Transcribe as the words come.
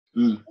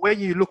When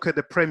you look at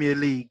the Premier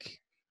League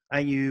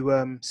and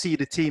you see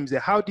the teams there,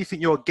 how do you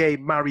think your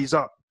game marries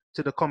up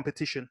to the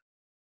competition?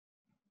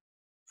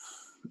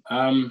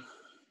 I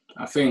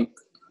think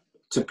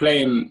to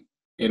play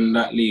in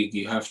that league,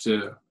 you have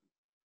to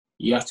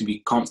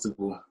be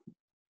comfortable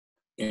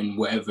in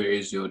whatever it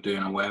is you're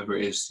doing or whatever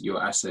it is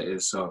your asset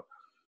is. So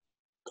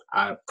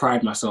I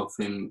pride myself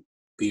in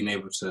being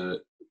able to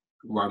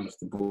run with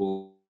the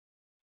ball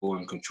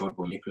and control the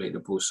ball, manipulate the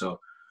ball. So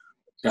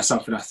that's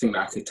something I think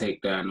that I could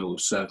take there and it will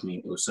serve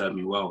me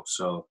well.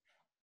 So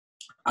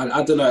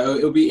I don't know.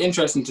 It'll be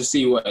interesting to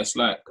see what it's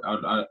like.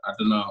 I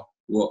don't know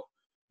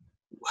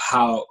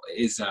how it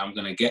is that I'm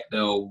going to get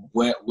there or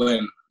when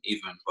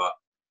even, but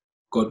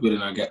God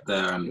willing I get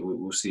there and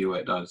we'll see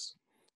what it does.